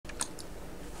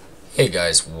Hey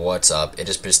guys, what's up? It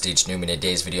is Prestige Newman. In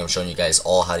today's video I'm showing you guys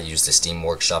all how to use the Steam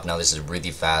Workshop. Now this is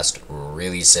really fast,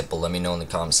 really simple. Let me know in the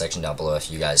comment section down below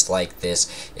if you guys like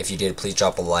this. If you did, please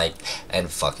drop a like, and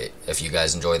fuck it. If you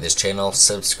guys enjoy this channel,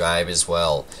 subscribe as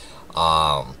well.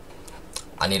 I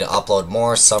need to upload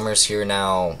more. Summer's here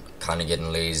now, kinda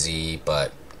getting lazy,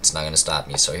 but it's not gonna stop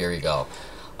me. So here we go.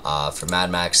 For Mad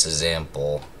Max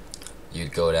example,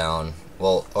 you'd go down.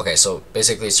 Well, okay, so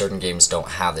basically certain games don't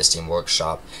have the Steam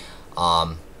Workshop.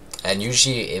 And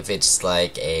usually if it's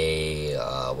like a,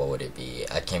 what would it be,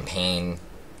 a campaign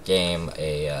game,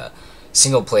 a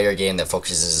single player game that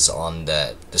focuses on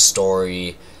the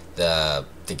story, the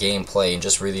gameplay, and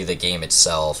just really the game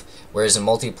itself. Whereas in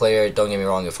multiplayer, don't get me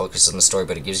wrong, it focuses on the story,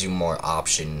 but it gives you more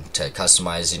option to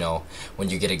customize. You know, when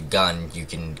you get a gun, you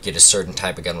can get a certain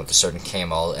type of gun with a certain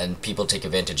camo, and people take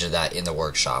advantage of that in the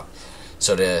workshop.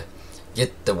 So to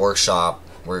get the workshop,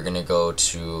 we're gonna go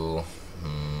to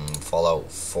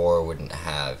Fallout 4 wouldn't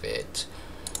have it.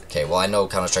 Okay, well I know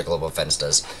Counter-Strike Global Offense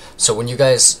does. So when you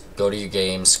guys go to your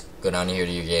games, go down here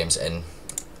to your games, and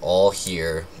all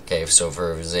here, okay, so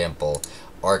for example,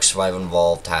 Ark Survival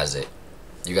Involved has it.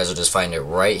 You guys will just find it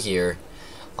right here.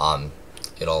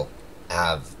 It'll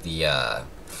have the,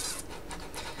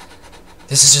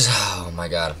 this is just, oh my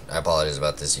god, I apologize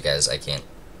about this, you guys, I can't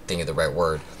think of the right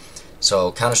word.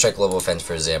 So Counter-Strike Global Offense,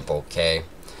 for example, okay,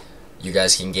 you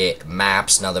guys can get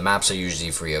maps. Now the maps are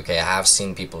usually free, okay? I have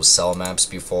seen people sell maps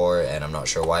before, and I'm not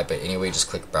sure why, but anyway, just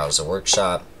click Browse the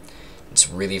Workshop. It's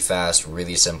really fast,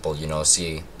 really simple, you know.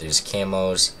 See, there's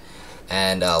camos,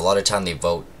 and a lot of time they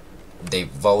vote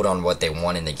on what they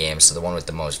want in the game, so the one with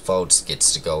the most votes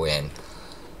gets to go in.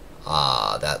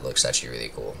 That looks actually really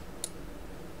cool.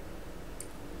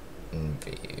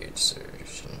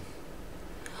 Insertion.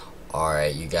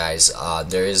 Alright, you guys,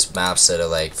 there is maps that are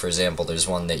like, for example, there's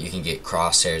one that you can get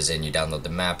crosshairs in. You download the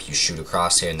map, you shoot a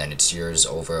crosshair, and then it's yours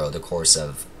over the course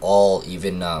of all,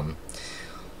 even,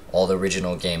 all the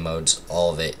original game modes,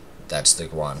 all of it. That's the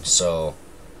one. So,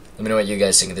 let me know what you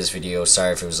guys think of this video.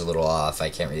 Sorry if it was a little off. I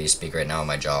can't really speak right now.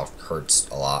 My jaw hurts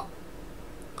a lot.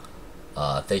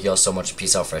 Thank you all so much.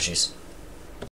 Peace out, freshies.